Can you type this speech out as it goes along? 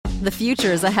The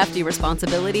future is a hefty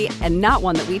responsibility and not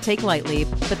one that we take lightly,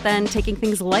 but then taking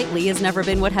things lightly has never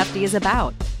been what Hefty is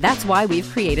about. That's why we've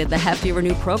created the Hefty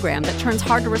Renew program that turns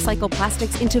hard-to-recycle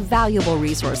plastics into valuable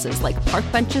resources like park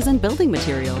benches and building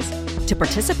materials. To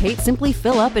participate, simply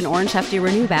fill up an orange Hefty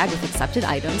Renew bag with accepted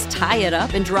items, tie it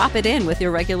up, and drop it in with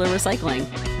your regular recycling.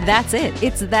 That's it.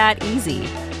 It's that easy.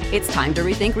 It's time to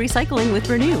rethink recycling with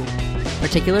Renew.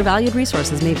 Particular valued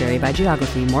resources may vary by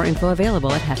geography. More info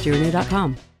available at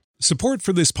heftyrenew.com. Support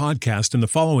for this podcast and the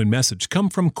following message come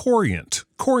from Corient.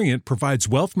 Corient provides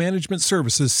wealth management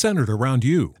services centered around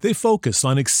you. They focus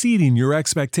on exceeding your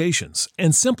expectations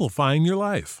and simplifying your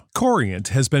life. Corient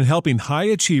has been helping high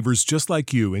achievers just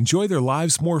like you enjoy their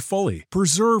lives more fully,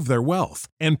 preserve their wealth,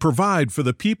 and provide for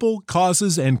the people,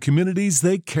 causes, and communities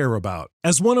they care about.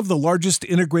 As one of the largest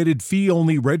integrated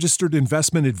fee-only registered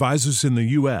investment advisors in the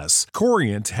U.S.,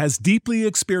 Corient has deeply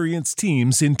experienced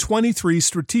teams in 23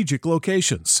 strategic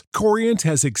locations. Corient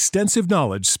has extensive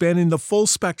knowledge spanning the full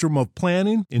spectrum of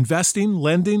planning, investing,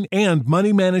 lending, and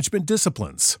money management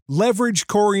disciplines. Leverage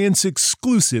Corient's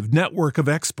exclusive network of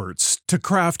experts to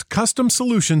craft custom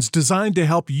solutions designed to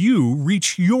help you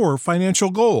reach your financial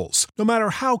goals, no matter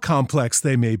how complex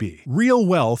they may be. Real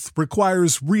wealth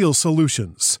requires real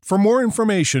solutions. For more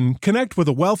information, connect with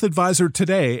a wealth advisor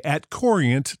today at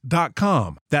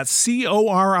Corient.com. That's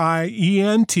Corient.com.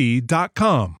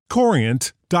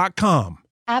 Corient.com.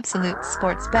 Absolute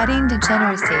sports betting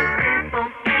degeneracy.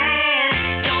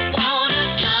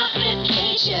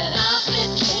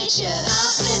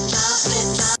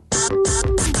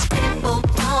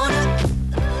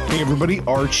 Hey everybody,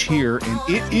 Arch here, and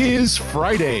it is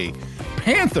Friday.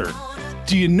 Panther,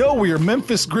 do you know where your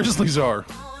Memphis Grizzlies are?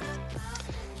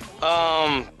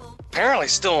 Apparently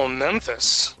still in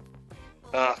Memphis,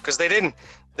 because they didn't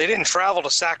travel to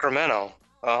Sacramento.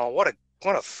 What a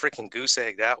freaking goose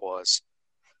egg that was.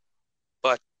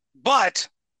 But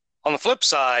on the flip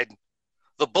side,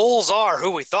 the Bulls are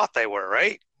who we thought they were,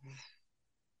 right?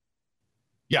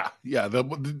 Yeah, they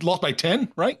lost by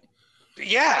 10, right?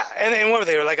 Yeah, and then what were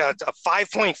they? Like a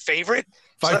 5-point favorite?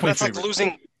 That's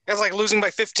favorite. That's like losing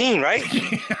by 15, right?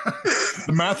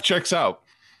 The math checks out.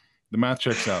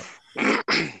 All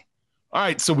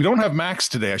right, so we don't have Max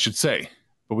today, I should say,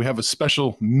 but we have a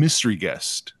special mystery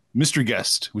guest. Mystery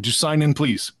guest, would you sign in,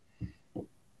 please?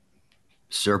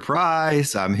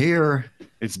 Surprise, I'm here.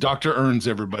 It's Dr. Earns,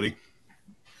 everybody.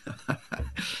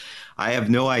 I have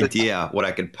no idea what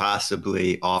I could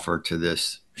possibly offer to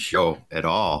this show at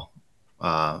all,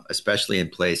 especially in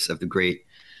place of the great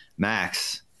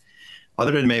Max,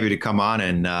 other than maybe to come on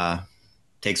and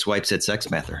take swipes at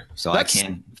Sex Mather. So I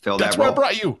can fill that role.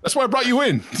 That's why I brought you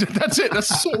in. That's it. That's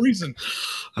the sole reason.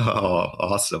 Oh,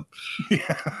 awesome.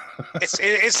 Yeah.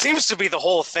 It seems to be the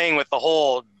whole thing with the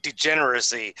whole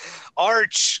degeneracy.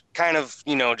 Arch kind of,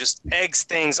 just eggs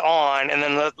things on, and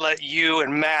then let you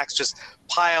and Max just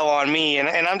pile on me. And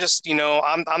I'm just,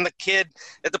 I'm the kid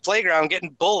at the playground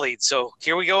getting bullied. So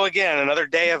here we go again. Another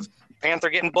day of Panther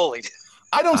getting bullied.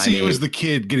 I don't see you as the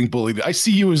kid getting bullied. I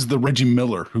see you as the Reggie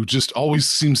Miller who just always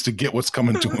seems to get what's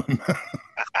coming to him.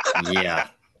 Yeah,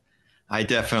 I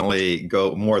definitely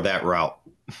go more that route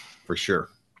for sure.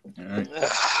 All right.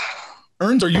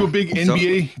 Earns, are you a big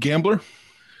NBA gambler?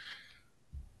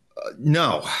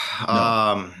 No.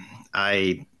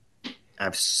 I've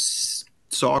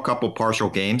saw a couple partial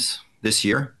games this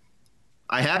year.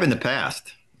 I have in the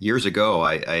past. Years ago,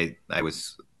 I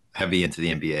was heavy into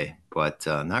the NBA, but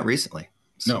not recently.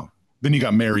 So. No. Then you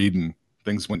got married and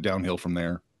things went downhill from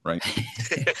there, right?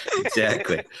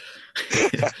 Exactly.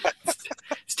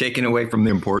 It's taken away from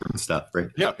the important stuff, right?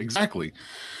 Yeah, exactly.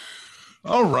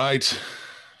 All right.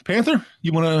 Panther,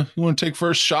 you wanna take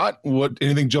first shot?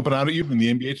 Anything jumping out at you in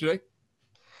the NBA today?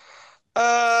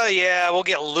 Yeah, we'll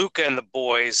get Luka and the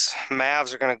boys.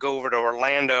 Mavs are gonna go over to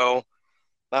Orlando.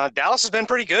 Dallas has been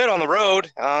pretty good on the road.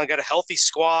 Got a healthy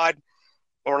squad.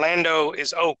 Orlando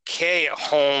is okay at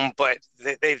home, but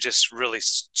they've just really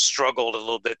struggled a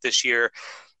little bit this year.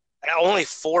 Only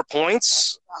 4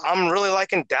 points. I'm really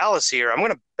liking Dallas here. I'm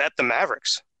going to bet the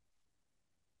Mavericks.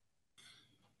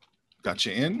 Got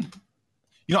you in.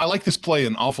 I like this play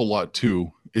an awful lot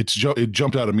too. It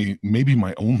jumped out at me. Maybe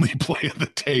my only play of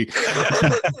the day.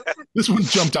 This one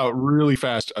jumped out really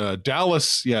fast.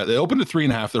 Dallas, yeah, they opened at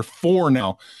 3.5. They're 4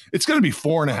 now. It's going to be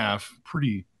 4.5.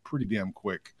 Pretty damn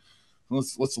quick.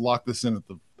 Let's lock this in at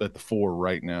the 4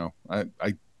 right now. I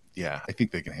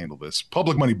think they can handle this.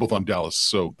 Public money both on Dallas,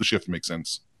 so the shift makes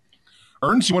sense.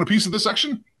 Earns, you want a piece of this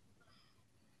action?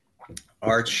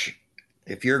 Arch,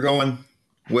 if you're going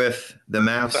with the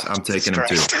Mavs, I'm taking them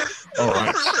too. All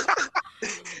right.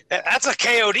 That's a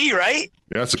KOD, right?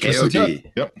 Yeah, that's a KOD.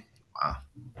 Yep.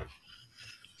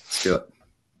 Let's do it.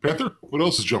 Panther, what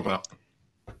else is jumping out?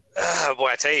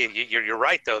 Boy, I tell you, you're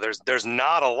right though. There's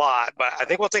not a lot, but I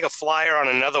think we'll take a flyer on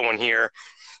another one here.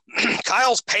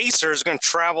 Kyle's Pacers are going to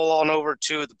travel on over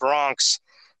to the Bronx,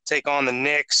 take on the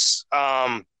Knicks.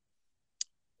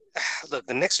 Look,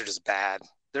 the Knicks are just bad.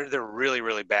 They're really,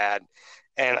 really bad,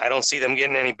 and I don't see them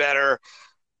getting any better.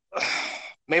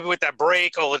 Maybe with that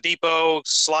break, Oladipo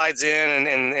slides in,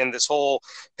 and this whole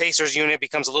Pacers unit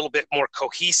becomes a little bit more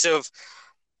cohesive.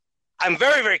 I'm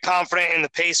very, very confident in the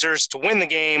Pacers to win the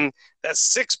game. That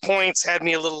 6 points had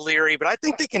me a little leery, but I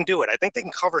think they can do it. I think they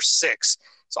can cover 6.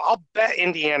 So I'll bet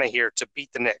Indiana here to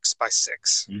beat the Knicks by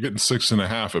 6. You're getting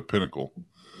 6.5 at Pinnacle.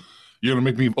 You're going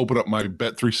to make me open up my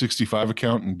Bet365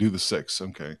 account and do the 6.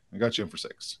 Okay, I got you in for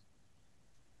 6.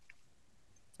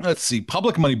 Let's see.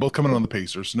 Public money both coming on the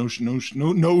Pacers. No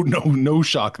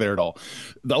shock there at all.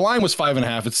 The line was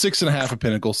 5.5. It's 6.5 at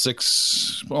Pinnacle.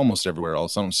 6 almost everywhere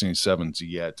else. I don't see any 7s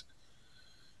yet.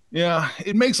 Yeah,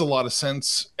 it makes a lot of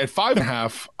sense. At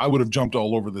 5.5, I would have jumped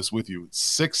all over this with you. At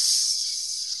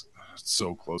 6, it's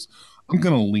so close. I'm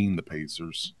gonna lean the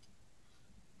Pacers.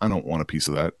 I don't want a piece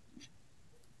of that.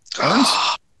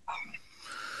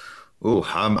 Ooh,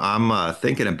 I'm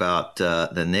thinking about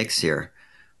the Knicks here,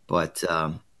 but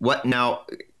what now?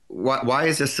 Why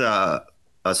is this a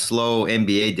slow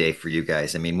NBA day for you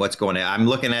guys? I mean, what's going on? I'm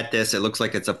looking at this. It looks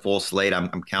like it's a full slate.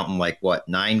 I'm counting like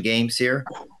 9 games here.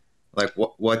 Like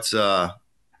what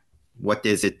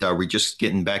is it? Are we just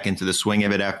getting back into the swing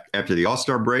of it after the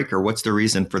All-Star break, or what's the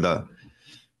reason for the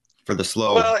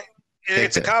slow? Well,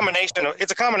 it's a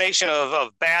combination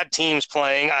of bad teams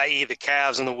playing, i.e. the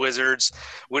Cavs and the Wizards.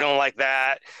 We don't like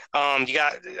that. You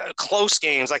got close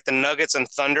games like the Nuggets and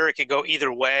Thunder. It could go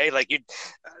either way. Like you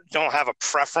don't have a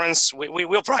preference. We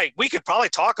could probably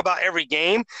talk about every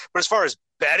game, but as far as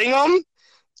betting them,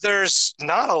 there's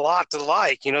not a lot to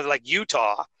like. Like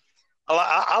Utah.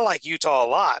 I like Utah a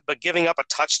lot, but giving up a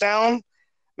touchdown,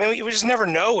 man, we just never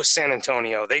know with San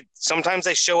Antonio. Sometimes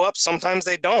they show up, sometimes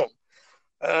they don't.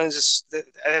 That's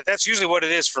usually what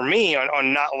it is for me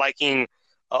on not liking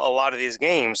a lot of these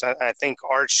games. I think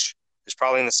Arch is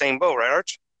probably in the same boat, right,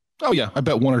 Arch? Oh yeah, I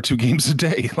bet 1 or 2 games a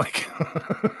day. Like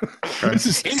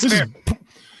it's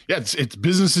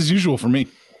business as usual for me.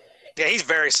 Yeah, he's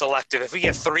very selective. If we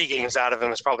get 3 games out of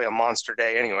him, it's probably a monster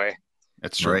day anyway.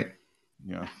 That's true. Right.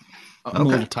 Yeah. I'm a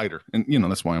little tighter, and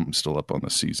that's why I'm still up on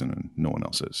the season, and no one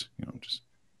else is. Just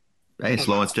hey,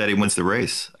 slow and steady wins the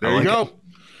race. There you go.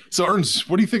 So, Ernst,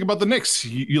 what do you think about the Knicks?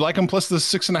 You like them plus the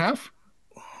 6.5?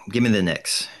 Give me the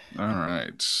Knicks. All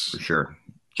right, for sure.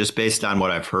 Just based on what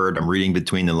I've heard, I'm reading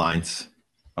between the lines.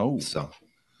 Oh, so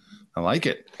I like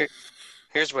it.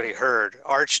 Here's what he heard: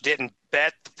 Arch didn't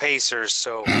bet the Pacers,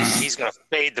 so he's going to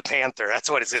fade the Panther. That's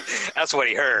what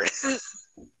he heard.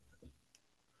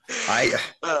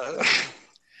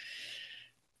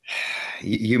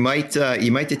 You might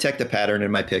detect a pattern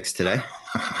in my picks today.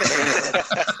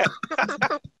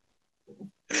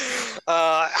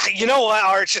 You know what,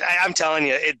 Arch? I'm telling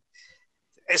you,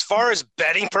 as far as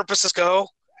betting purposes go,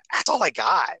 that's all I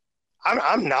got.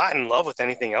 I'm not in love with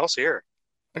anything else here.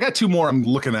 I got 2 more I'm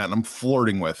looking at and I'm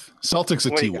flirting with. Celtics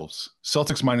at T-Wolves.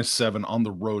 Celtics -7 on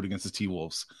the road against the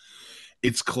T-Wolves.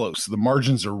 It's close. The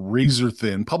margins are razor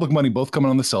thin. Public money both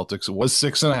coming on the Celtics. It was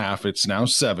 6.5. It's now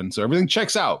 7. So everything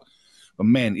checks out. But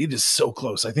man, it is so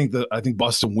close. I think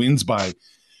Boston wins by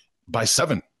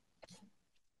 7.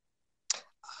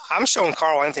 I'm showing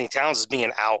Karl Anthony Towns as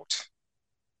being out.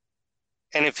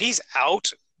 And if he's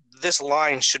out, this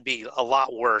line should be a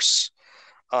lot worse.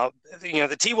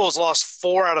 The T-Wolves lost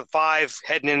 4 out of 5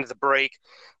 heading into the break.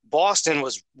 Boston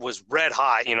was red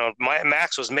hot.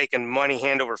 Max was making money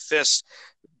hand over fist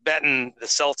betting the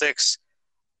Celtics.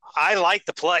 I like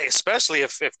the play, especially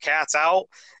if Cat's out.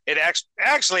 It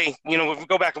actually, if we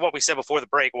go back to what we said before the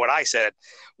break, what I said,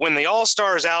 when the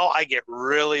All-Star's out, I get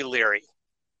really leery.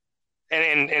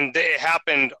 And it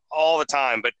happened all the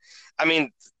time. But, I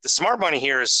mean, the smart money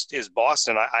here is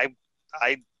Boston. I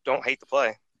don't hate the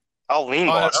play. I'll lean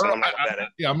Boston. I'm not going to bet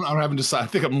it. Yeah, I'm having to decide. I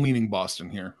think I'm leaning Boston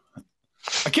here.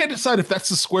 I can't decide if that's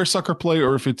the square sucker play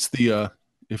or if it's the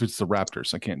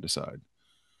Raptors. I can't decide.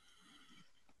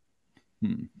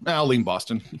 I'll lean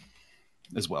Boston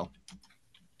as well.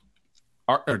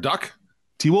 Our Duck,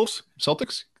 T-Wolves,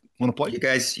 Celtics want to play?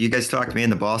 You guys talked me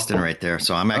into Boston right there,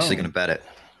 so I'm actually going to bet it.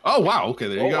 Oh wow! Okay,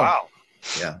 there you go. Wow.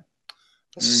 Yeah.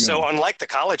 So unlike the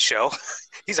college show,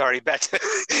 he's already bet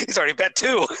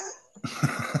 2.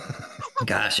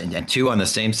 Gosh, and 2 on the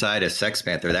same side as Sex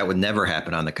Panther. That would never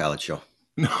happen on the college show.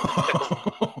 No,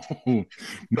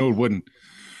 it wouldn't.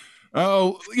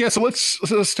 Oh, yeah. So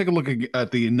let's take a look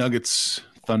at the Nuggets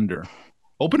Thunder.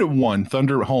 Open at 1,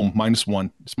 Thunder at home,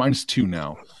 -1. It's -2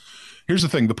 now. Here's the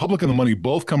thing. The public and the money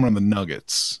both come on the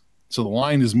Nuggets. So the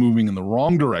line is moving in the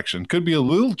wrong direction. Could be a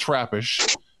little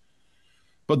trappish.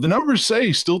 But the numbers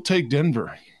say still take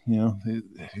Denver. You know,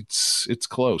 it's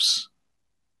close.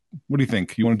 What do you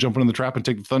think? You want to jump in the trap and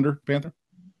take the Thunder, Panther?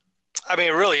 I mean,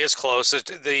 it really is close.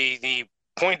 The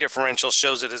point differential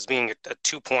shows it as being a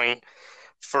 2-point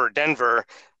for Denver.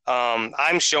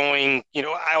 I'm showing,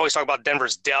 I always talk about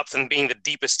Denver's depth and being the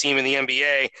deepest team in the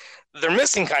NBA. They're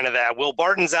missing kind of that. Will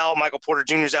Barton's out, Michael Porter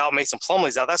Jr.'s out, Mason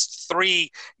Plumlee's out. That's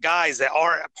 3 guys that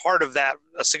are part of that,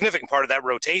 a significant part of that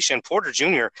rotation. Porter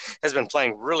Jr. has been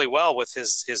playing really well with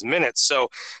his minutes. So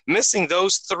missing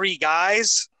those 3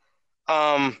 guys,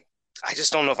 I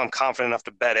just don't know if I'm confident enough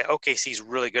to bet it. OKC's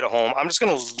really good at home. I'm just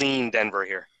going to lean Denver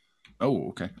here. Oh,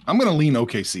 okay. I'm going to lean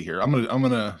OKC here. I'm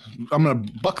going to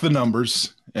buck the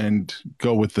numbers and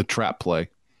go with the trap play.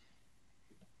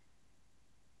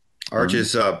 Arch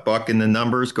is bucking the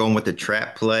numbers, going with the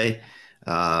trap play.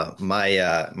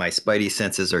 My spidey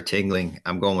senses are tingling.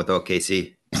 I'm going with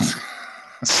OKC. Is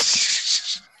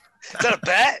that a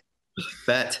bet?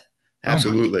 Bet.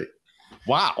 Absolutely.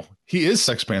 Wow. He is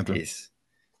Sex Panther. I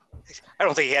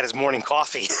don't think he had his morning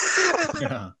coffee.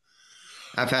 Yeah.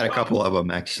 I've had a couple of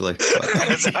them, actually.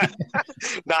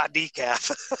 Not decaf.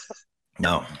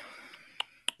 No.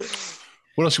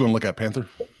 What else you want to look at, Panther?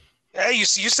 Hey, you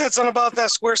said something about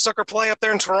that square sucker play up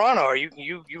there in Toronto. Are you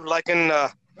liking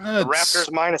the Raptors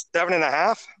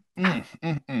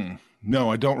 -7.5?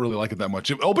 No, I don't really like it that much.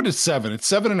 It opened at 7. It's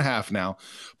 7.5 now.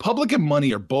 Public and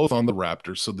money are both on the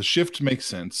Raptors, so the shift makes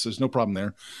sense. There's no problem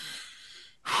there.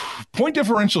 Point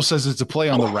differential says it's a play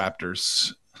on the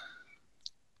Raptors.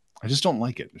 I just don't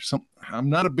like it. I'm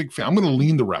not a big fan. I'm going to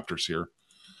lean the Raptors here.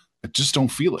 I just don't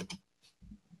feel it.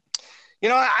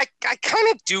 I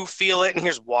kind of do feel it, and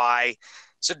here's why.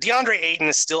 So DeAndre Ayton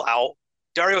is still out.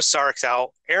 Dario Saric's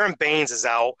out. Aaron Baines is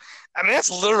out. I mean, that's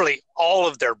literally all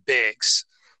of their bigs.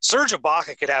 Serge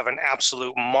Ibaka could have an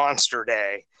absolute monster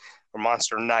day, or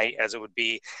monster night, as it would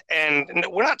be. And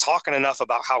we're not talking enough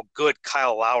about how good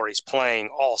Kyle Lowry's playing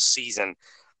all season.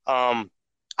 I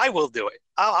will do it.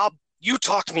 You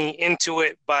talked me into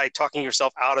it by talking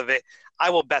yourself out of it. I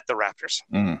will bet the Raptors.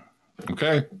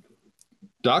 Okay.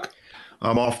 Doc?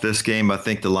 I'm off this game. I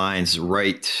think the line's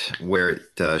right where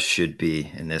it should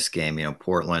be in this game.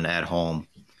 Portland at home,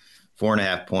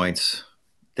 4.5 points.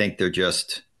 Think they're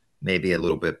just maybe a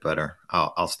little bit better.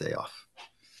 I'll stay off.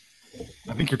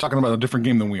 I think you're talking about a different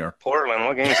game than we are. Portland,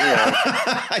 what game is he on?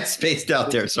 I spaced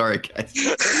out there. Sorry, guys.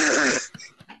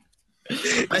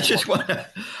 I just want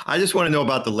to know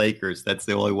about the Lakers. That's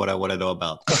the only one I want to know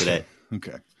about today.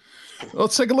 Okay. Well,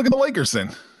 let's take a look at the Lakers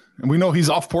then. And we know he's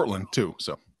off Portland too.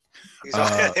 So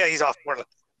he's off Portland.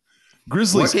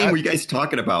 Grizzlies. What game were you guys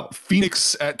talking about?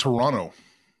 Phoenix at Toronto.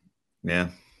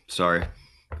 Yeah. Sorry.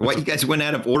 What, you guys went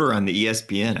out of order on the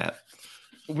ESPN app?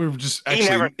 We were just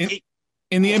actually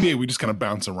in the NBA. We just kind of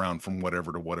bounce around from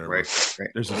whatever to whatever. Right.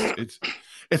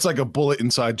 It's like a bullet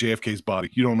inside JFK's body.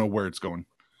 You don't know where it's going.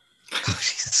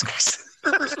 Jesus Christ.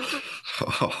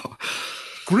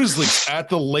 Grizzlies at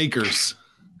the Lakers.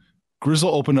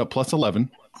 Grizzle opened up +11.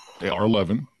 They are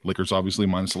 11. Lakers obviously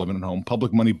 -11 at home.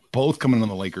 Public money both coming on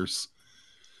the Lakers.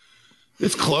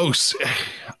 It's close.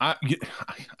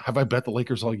 Have I bet the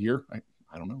Lakers all year?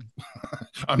 I don't know.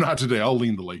 I'm not today. I'll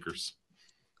lean the Lakers.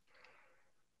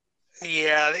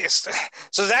 Yeah.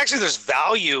 So there's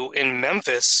value in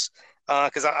Memphis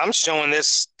because I'm showing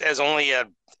this as only a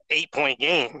 8-point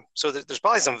game. So there's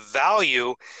probably some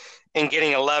value in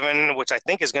getting 11, which I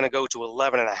think is going to go to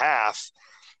 11.5.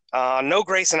 No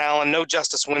Grayson Allen, no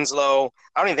Justice Winslow.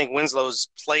 I don't even think Winslow's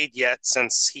played yet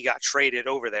since he got traded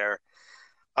over there.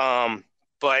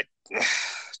 But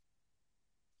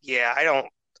yeah,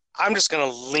 I'm just going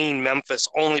to lean Memphis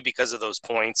only because of those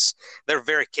points. They're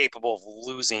very capable of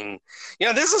losing.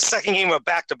 This is the second game of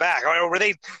back-to-back. Were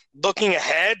they looking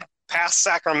ahead past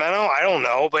Sacramento? I don't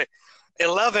know, but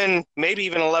 11, maybe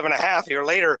even 11.5 a year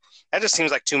later, that just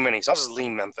seems like too many. So I'll just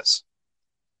lean Memphis.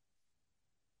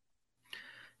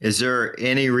 Is there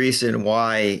any reason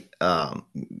why,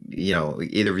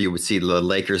 either of you would see the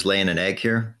Lakers laying an egg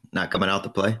here, not coming out to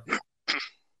play?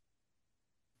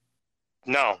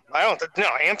 No, I don't. No,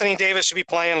 Anthony Davis should be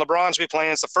playing. LeBron should be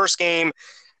playing. It's the first game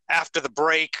after the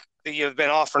break. You've been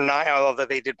off for 9, although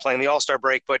they did play in the All-Star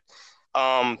break. But,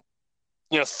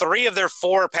 3 of their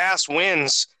 4 past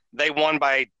wins, they won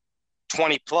by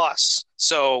 20 plus.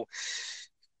 So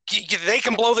they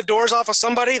can blow the doors off of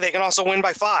somebody. They can also win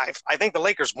by 5. I think the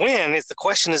Lakers win. The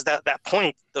question is that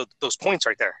point, those points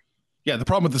right there. Yeah, the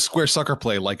problem with the square sucker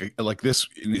play like this,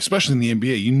 especially in the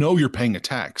NBA, you know you're paying a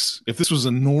tax. If this was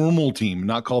a normal team,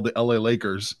 not called the LA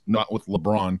Lakers, not with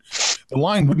LeBron, the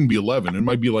line wouldn't be 11. It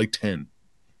might be like 10.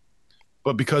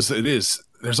 But because it is,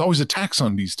 there's always a tax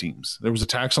on these teams. There was a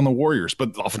tax on the Warriors,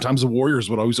 but oftentimes the Warriors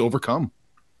would always overcome.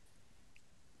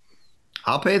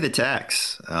 I'll pay the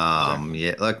tax.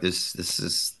 Yeah, look, this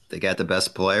is they got the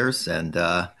best players, and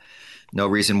no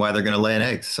reason why they're going to lay an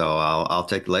egg. So I'll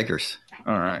take the Lakers.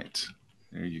 All right,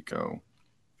 there you go.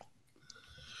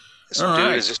 This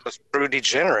dude is just a true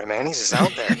degenerate, man. He's just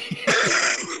out there.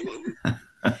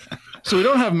 So we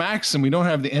don't have Max and we don't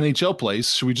have the NHL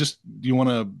plays. Should we do you want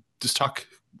to just talk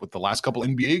with the last couple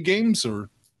NBA games, or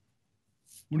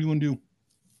what do you want to do?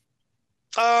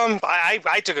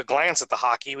 I took a glance at the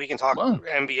hockey. We can talk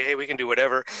NBA. We can do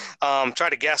whatever. Try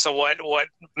to guess on what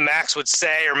Max would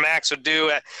say or Max would do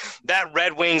at that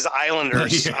Red Wings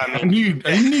Islanders. Yeah, I knew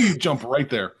you'd jump right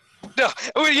there. No,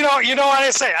 you know what I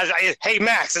say. Hey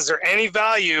Max, is there any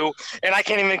value? And I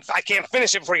can't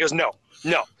finish it before he goes. No,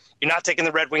 you're not taking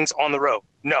the Red Wings on the road.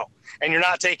 No, and you're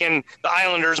not taking the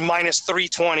Islanders minus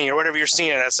 320 or whatever you're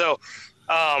seeing it at. So,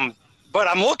 but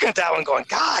I'm looking at that one going,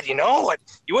 God, you know what?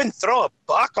 You wouldn't throw a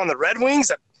buck on the Red Wings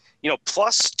at,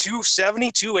 plus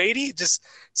 270, 280. It just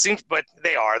seems, but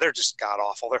they're just god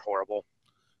awful. They're horrible.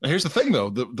 Now, here's the thing though.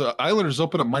 The Islanders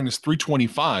open up minus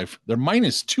 325. They're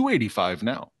minus 285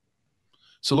 now.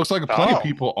 So it looks like plenty of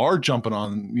people are jumping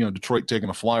on, Detroit taking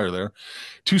a flyer there.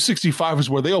 265 is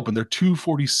where they open. They're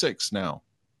 246 now.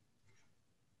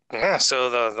 Yeah, so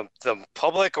the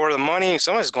public or the money,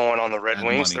 somebody's going on the Red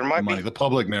Wings. There might be. The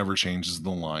public never changes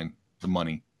the line. The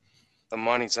money. The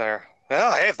money's there.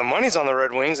 Well, hey, if the money's on the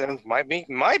Red Wings, then it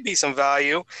might be some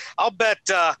value. I'll bet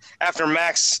after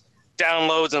Max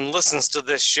downloads and listens to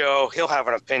this show, he'll have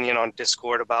an opinion on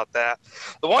Discord about that.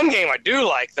 The one game I do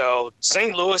like, though,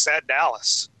 St. Louis at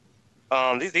Dallas.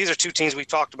 These are two teams we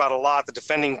talked about a lot, the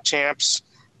defending champs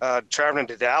traveling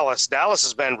to Dallas. Dallas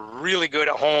has been really good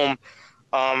at home,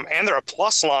 and they're a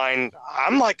plus line.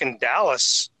 I'm liking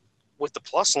Dallas with the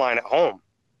plus line at home.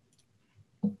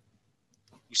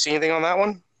 You see anything on that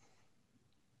one?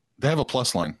 They have a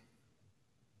plus line.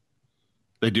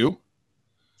 They do?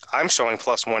 I'm showing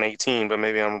plus 118, but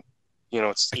maybe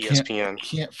it's ESPN. I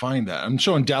can't find that. I'm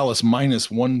showing Dallas minus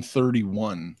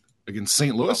 131 against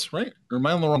St. Louis, right? Or am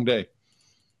I on the wrong day?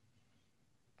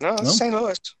 No, it's St.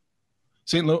 Louis.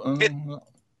 St. Louis?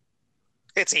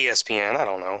 It's ESPN. I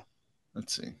don't know.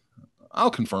 Let's see.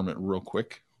 I'll confirm it real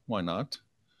quick. Why not?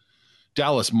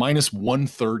 Dallas minus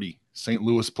 130. St.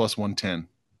 Louis plus 110.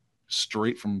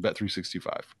 Straight from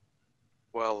Bet365.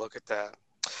 Well, look at that.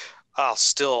 I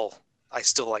still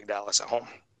like Dallas at home.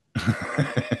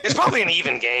 It's probably an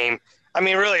even game. I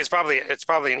mean, really, it's probably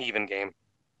an even game.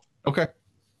 Okay.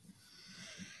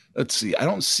 Let's see. I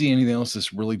don't see anything else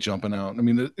that's really jumping out. I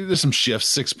mean, there's some shifts.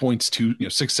 6 points,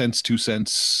 6 cents, 2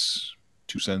 cents,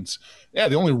 2 cents. Yeah,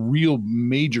 the only real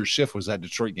major shift was that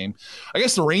Detroit game. I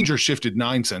guess the Rangers shifted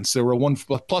 9 cents. They were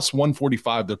plus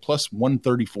 145. They're plus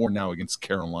 134 now against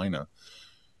Carolina.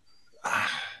 I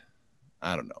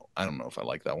don't know. I don't know if I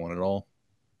like that one at all.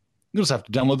 You'll just have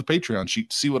to download the Patreon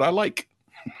sheet to see what I like.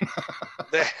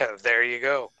 There you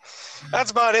go.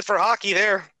 That's about it for hockey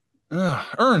there.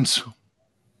 Ernst,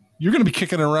 you're going to be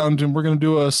kicking around and we're going to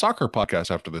do a soccer podcast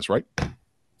after this, right?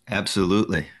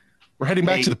 Absolutely. We're heading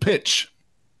back to the pitch.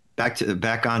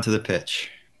 Back onto the pitch.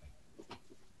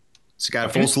 So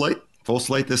got a full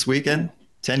slate this weekend,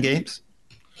 10 games.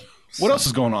 What else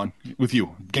is going on with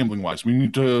you, gambling wise? We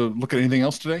need to look at anything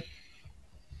else today?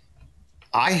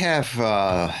 I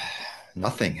have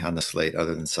nothing on the slate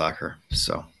other than soccer.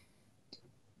 So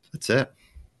that's it.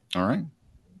 All right.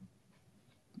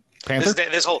 Panther?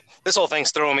 This whole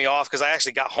thing's throwing me off because I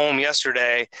actually got home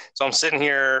yesterday. So I'm sitting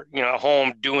here,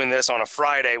 home doing this on a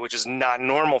Friday, which is not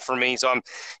normal for me. So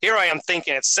I am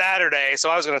thinking it's Saturday. So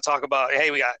I was going to talk about,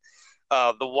 hey, we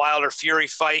got the Wilder Fury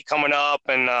fight coming up.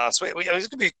 And so it's going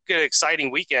to be a good, exciting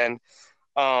weekend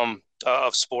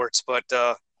of sports. But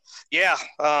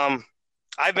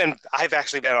I've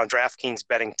actually been on DraftKings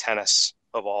betting tennis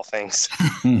of all things.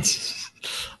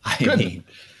 I mean,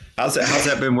 how's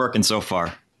that been working so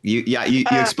far? You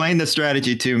explained the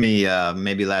strategy to me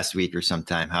maybe last week or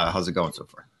sometime. How's it going so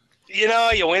far?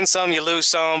 You win some, you lose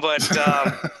some, but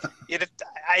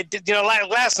I did.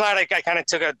 Last night I kind of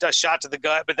took a shot to the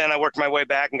gut, but then I worked my way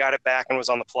back and got it back and was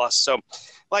on the plus. So,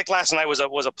 like last night was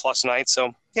a plus night.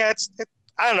 So yeah,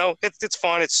 I don't know. It's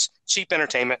fun. It's cheap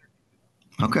entertainment.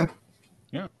 Okay.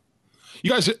 Yeah.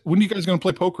 You guys, when are you guys going to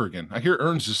play poker again? I hear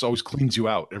Ernst just always cleans you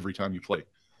out every time you play.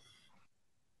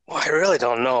 Well, I really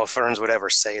don't know if Ferns would ever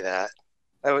say that.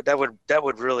 That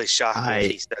would really shock me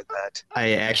if he said that.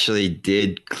 I actually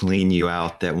did clean you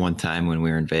out that one time when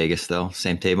we were in Vegas, though.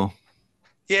 Same table.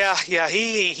 Yeah.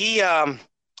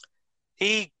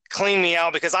 He cleaned me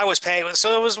out because I was paying.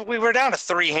 So we were down to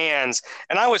 3 hands,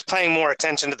 and I was paying more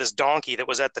attention to this donkey that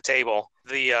was at the table,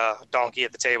 donkey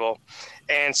at the table,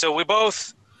 and so we're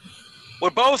both, we're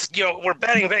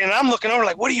betting, and I'm looking over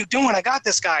like, what are you doing? I got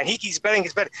this guy, and he keeps betting.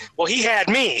 Well, he had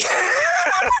me,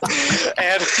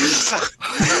 and so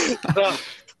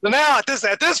now at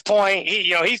this point,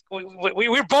 we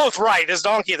were both right. This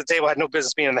donkey at the table had no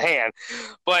business being in the hand,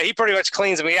 but he pretty much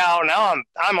cleans me out. Now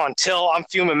I'm on tilt. I'm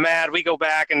fuming mad. We go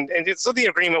back, and so the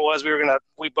agreement was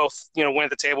we both win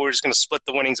at the table. We were just gonna split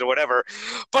the winnings or whatever.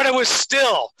 But it was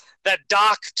still that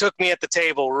Doc took me at the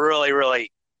table. Really,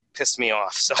 really pissed me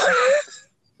off.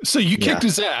 So you kicked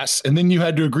his ass, and then you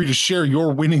had to agree to share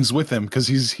your winnings with him because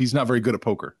he's not very good at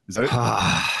poker. Is that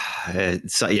it?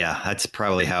 So yeah, that's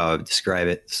probably how I would describe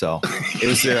it. So it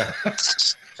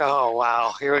was. Oh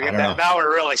wow! Here we go. Now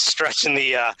we're really stretching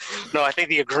the. No, I think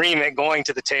the agreement going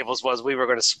to the tables was we were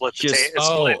going to split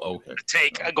the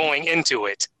take going into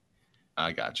it.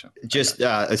 I gotcha. Just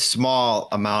a small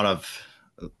amount of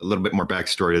a little bit more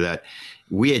backstory to that.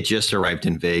 We had just arrived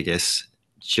in Vegas.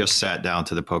 Just sat down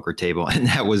to the poker table, and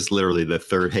that was literally the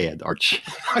 3rd hand. Arch.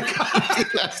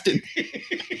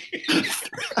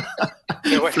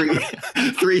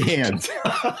 Three hands.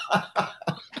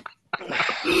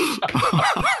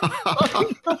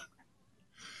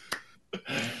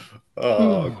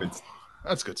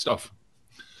 That's good stuff.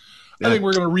 I think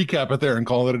we're going to recap it there and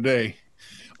call it a day.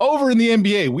 Over in the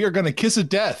NBA, we are going to kiss of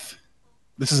death.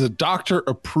 This is a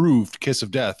doctor-approved kiss of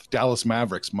death. Dallas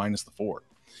Mavericks -4.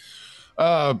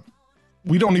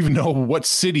 We don't even know what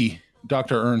city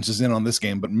Dr. Earns is in on this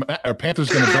game, but Panthers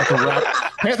going to bet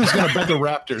the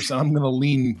Raptors. I'm going to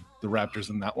lean the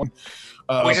Raptors in that one.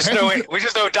 We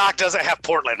just know Doc doesn't have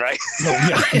Portland, right? No,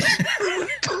 yeah.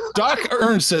 Doc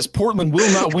Earns says Portland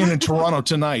will not win in Toronto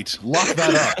tonight. Lock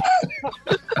that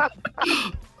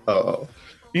up.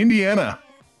 Indiana,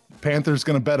 Panthers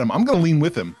going to bet him. I'm going to lean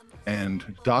with him.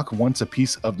 And Doc wants a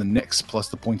piece of the Knicks plus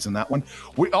the points in that one.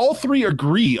 We all 3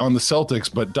 agree on the Celtics,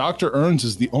 but Dr. Earns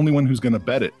is the only one who's going to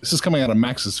bet it. This is coming out of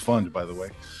Max's fund, by the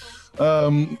way.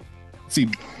 Let's see.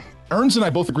 Earns and I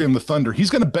both agree on the Thunder.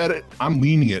 He's going to bet it. I'm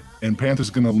leaning it. And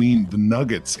Panthers going to lean the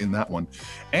Nuggets in that one.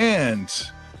 And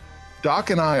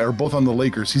Doc and I are both on the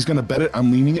Lakers. He's going to bet it.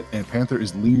 I'm leaning it. And Panther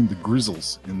is leaning the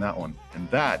Grizzlies in that one. And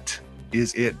that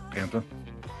is it, Panther.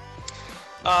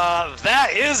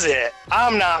 That is it.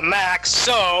 I'm not Max,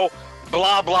 so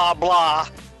blah, blah, blah.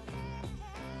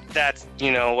 That's,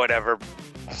 whatever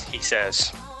he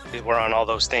says. We're on all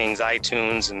those things,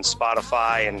 iTunes and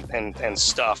Spotify and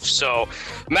stuff. So,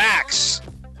 Max,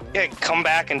 come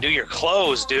back and do your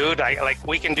close, dude.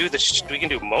 We can do we can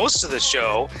do most of the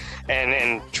show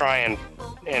and try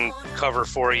and cover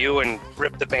for you and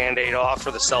rip the Band-Aid off for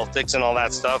the Celtics and all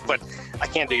that stuff, but I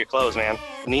can't do your close, man.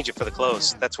 I need you for the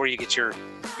close. That's where you get your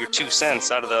 2 cents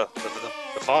out of the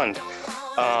fund.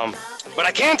 But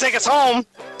I can take us home.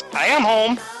 I am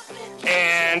home,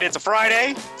 and it's a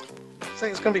Friday. Looks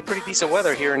like it's going to be pretty decent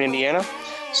weather here in Indiana,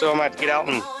 so I might get out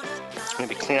and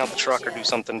maybe clean out the truck or do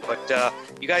something. But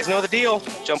you guys know the deal.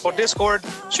 Jump on Discord,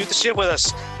 shoot the shit with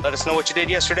us. Let us know what you did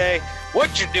yesterday,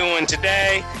 what you're doing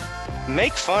today.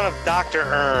 Make fun of Dr.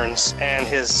 Earns and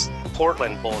his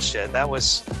Portland bullshit. That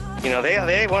was,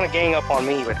 they want to gang up on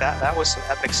me, but that was some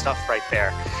epic stuff right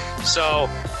there. So,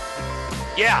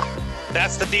 yeah,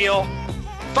 that's the deal.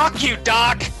 Fuck you,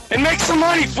 Doc, and make some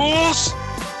money, fools!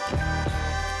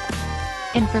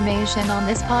 Information on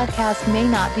this podcast may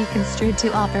not be construed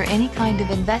to offer any kind of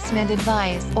investment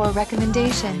advice or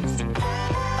recommendations.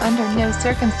 Under no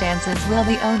circumstances will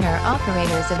the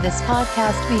owner-operators of this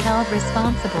podcast be held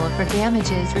responsible for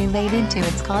damages related to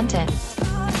its contents.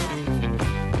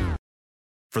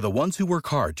 For the ones who work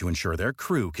hard to ensure their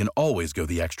crew can always go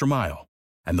the extra mile,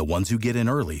 and the ones who get in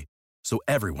early so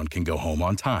everyone can go home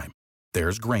on time,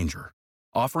 there's Grainger,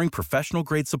 offering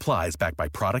professional-grade supplies backed by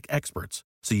product experts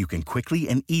so you can quickly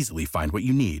and easily find what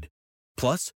you need.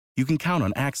 Plus, you can count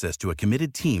on access to a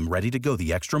committed team ready to go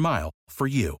the extra mile for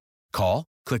you. Call,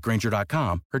 click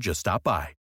Grainger.com, or just stop by.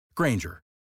 Grainger,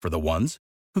 for the ones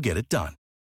who get it done.